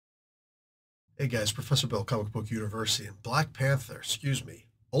Hey guys, Professor Bill, Comic Book University, and Black Panther,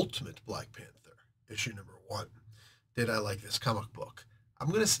 Ultimate Black Panther, issue number 1. Did I like this comic book? I'm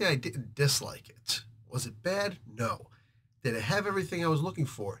going to say I didn't dislike it. Was it bad? No. Did it have everything I was looking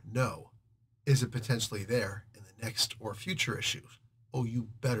for? No. Is it potentially there in the next or future issues? Oh, you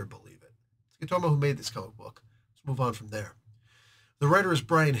better believe it. Let's get talking about who made this comic book. Let's move on from there. The writer is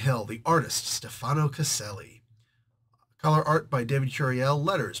Brian Hill, the artist, Stefano Caselli. Color art by David Curiel,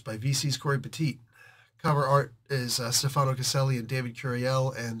 letters by VC's Corey Petit. Cover art is Stefano Caselli and David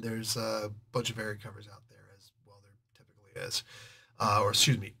Curiel, and there's a bunch of variant covers out there, as well there typically is.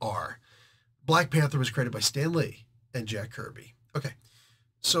 Are. Black Panther was created by Stan Lee and Jack Kirby. Okay,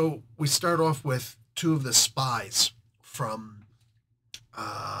 so we start off with two of the spies from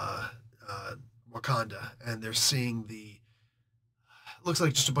Wakanda, and they're seeing looks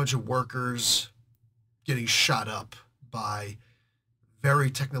like just a bunch of workers getting shot up by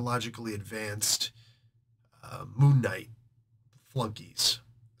very technologically advanced Moon Knight flunkies.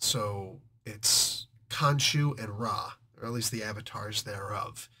 So it's Khonshu and Ra, or at least the avatars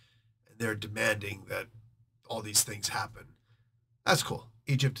thereof. And they're demanding that all these things happen. That's cool.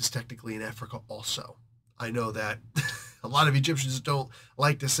 Egypt is technically in Africa also. I know that a lot of Egyptians don't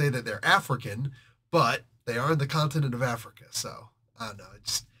like to say that they're African, but they are in the continent of Africa. So I don't know.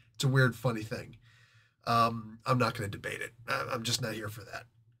 It's a weird, funny thing. I'm not going to debate it. I'm just not here for that.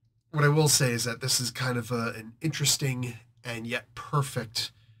 What I will say is that this is kind of an interesting and yet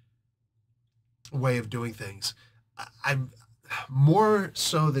perfect way of doing things. I'm more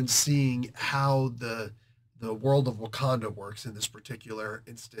so than seeing how the world of Wakanda works in this particular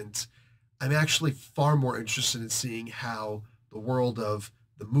instance. I'm actually far more interested in seeing how the world of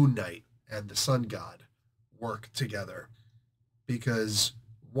the Moon Knight and the Sun God work together, because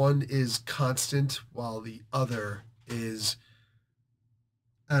one is constant while the other is,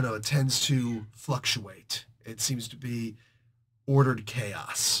 I don't know, it tends to fluctuate. It seems to be ordered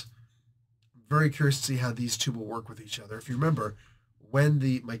chaos. I'm very curious to see how these two will work with each other. If you remember, when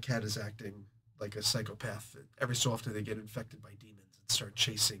my cat is acting like a psychopath, every so often they get infected by demons and start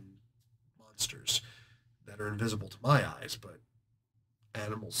chasing monsters that are invisible to my eyes, but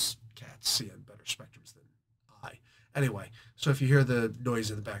animals, cats, see on better spectrums than I. Anyway, so if you hear the noise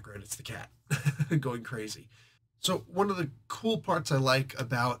in the background, it's the cat going crazy. So one of the cool parts I like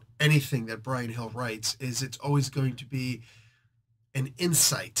about anything that Brian Hill writes is it's always going to be an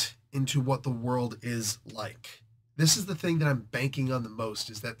insight into what the world is like. This is the thing that I'm banking on the most,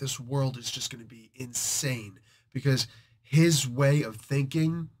 is that this world is just going to be insane, because his way of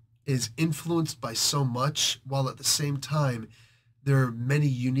thinking is influenced by so much, while at the same time there are many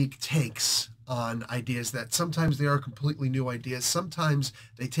unique takes on ideas that sometimes they are completely new ideas. Sometimes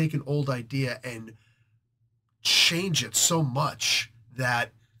they take an old idea and change it so much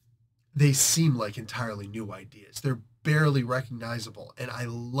that they seem like entirely new ideas. They're barely recognizable, and I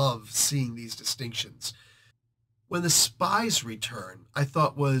love seeing these distinctions. When the spies return, I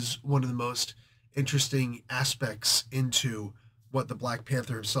thought was one of the most interesting aspects into what the Black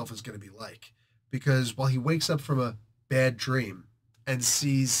Panther himself is going to be like. Because while he wakes up from a bad dream and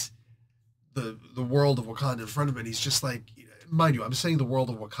sees the world of Wakanda in front of him, he's just like, mind you, I'm saying the world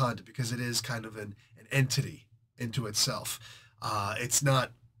of Wakanda because it is kind of an entity into itself. It's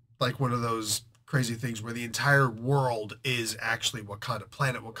not like one of those crazy things where the entire world is actually Wakanda,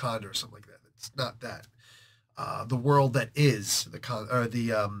 planet Wakanda or something like that. It's not that. The world that is the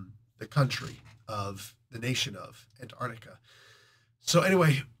country of the nation of Antarctica. So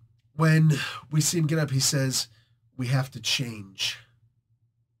anyway, when we see him get up, he says, "We have to change."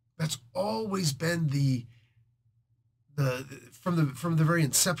 That's always been from the very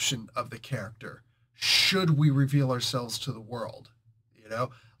inception of the character. Should we reveal ourselves to the world? You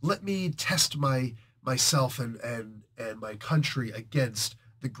know, let me test myself and my country against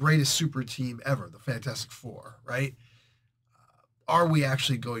the greatest super team ever, the Fantastic Four, right? Are we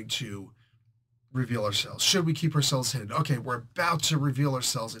actually going to reveal ourselves? Should we keep ourselves hidden? Okay, we're about to reveal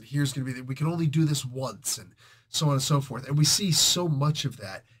ourselves, and here's going to be we can only do this once, and so on and so forth. And we see so much of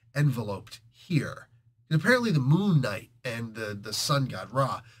that enveloped here. And apparently the Moon Knight and the Sun God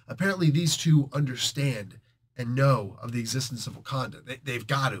Ra, apparently these two understand and know of the existence of Wakanda. They've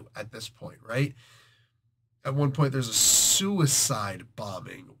got to at this point, right? At one point there's a suicide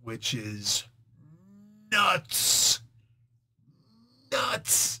bombing, which is nuts.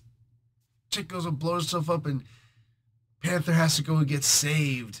 Nuts. Chick goes and blows herself up, and Panther has to go and get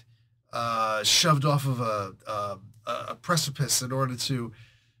saved, shoved off of a precipice in order to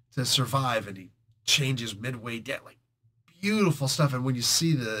survive, and he changes midway down. Like, beautiful stuff. And when you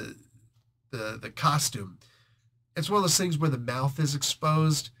see the costume, it's one of those things where the mouth is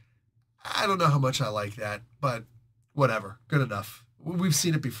exposed. I don't know how much I like that, but whatever, good enough. We've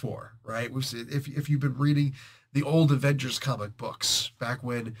seen it before, right? We've seen if you've been reading the old Avengers comic books back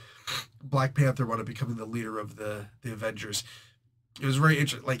when Black Panther wound up becoming the leader of the Avengers. It was very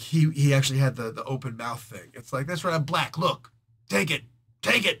interesting. Like he actually had the open mouth thing. It's like, that's right, I'm black. Look, take it,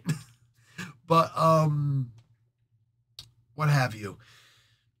 take it. But what have you?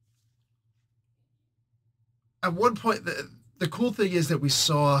 At one point, the cool thing is that we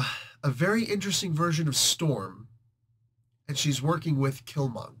saw a very interesting version of Storm, and she's working with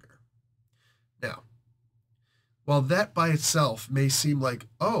Killmonger. Now, while that by itself may seem like,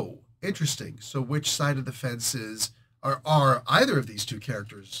 oh, interesting. So which side of the fence are either of these two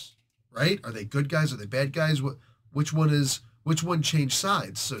characters, right? Are they good guys? Are they bad guys? Which one changed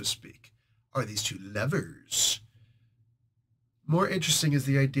sides, so to speak? Are these two lovers? More interesting is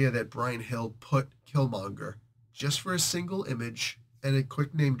the idea that Brian Hill put Killmonger just for a single image and a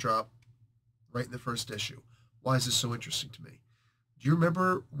quick name drop right in the first issue. Why is this so interesting to me? Do you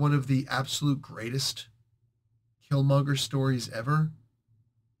remember one of the absolute greatest Killmonger stories ever?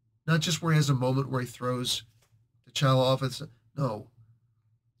 Not just where he has a moment where he throws T'Challa off. No,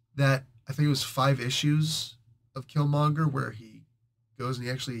 that I think it was 5 issues of Killmonger where he goes and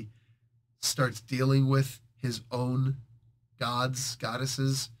he actually starts dealing with his own gods,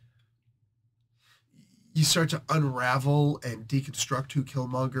 goddesses. You start to unravel and deconstruct who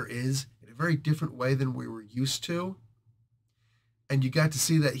Killmonger is in a very different way than we were used to. And you got to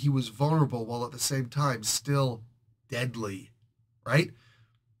see that he was vulnerable while at the same time still deadly, right?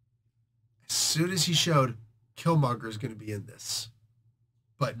 As soon as he showed Killmonger is going to be in this,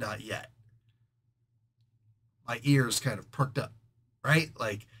 but not yet, my ears kind of perked up, right?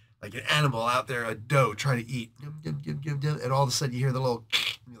 Like an animal out there, a doe trying to eat, and all of a sudden you hear the little,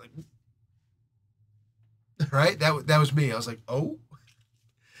 and you're like, right? That was me. I was like, oh.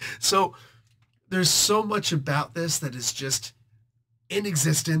 So there's so much about this that is just in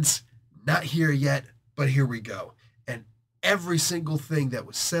existence, not here yet, but here we go. And every single thing that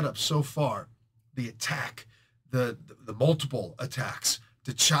was set up so far, the attack, the multiple attacks,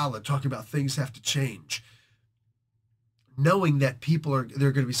 T'Challa talking about things have to change, knowing that there are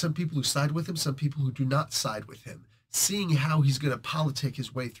going to be some people who side with him, some people who do not side with him, seeing how he's going to politic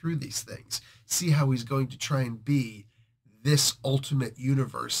his way through these things, see how he's going to try and be this ultimate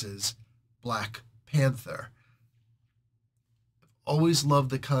universe's Black Panther. I've always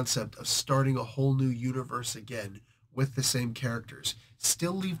loved the concept of starting a whole new universe again with the same characters.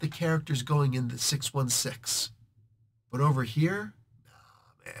 Still leave the characters going in the 616. But over here,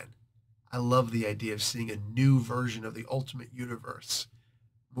 nah, man, I love the idea of seeing a new version of the Ultimate Universe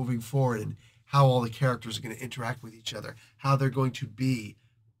moving forward and how all the characters are going to interact with each other, how they're going to be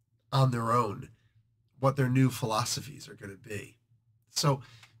on their own, what their new philosophies are going to be. So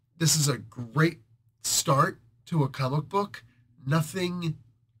this is a great start to a comic book. Nothing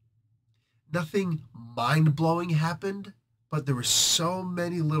mind-blowing happened, but there were so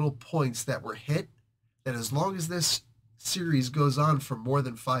many little points that were hit that as long as this series goes on for more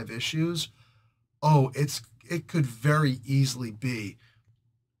than 5 issues, it could very easily be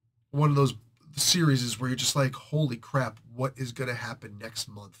one of those series where you're just like, holy crap, what is going to happen next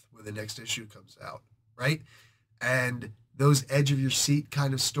month when the next issue comes out, right? And those edge of your seat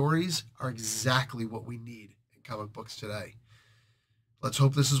kind of stories are exactly what we need in comic books today. Let's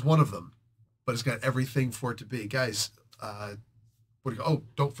hope this is one of them, but it's got everything for it to be. Guys,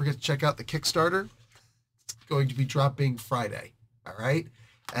 don't forget to check out the Kickstarter. It's going to be dropping Friday, all right?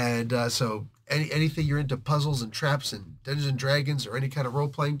 And so anything you're into, puzzles and traps and Dungeons and Dragons or any kind of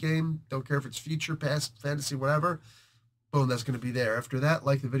role-playing game, don't care if it's future, past, fantasy, whatever, boom, that's going to be there. After that,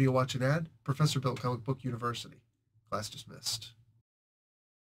 like the video, watch an ad. Professor Bill, Comic Book University. Class dismissed.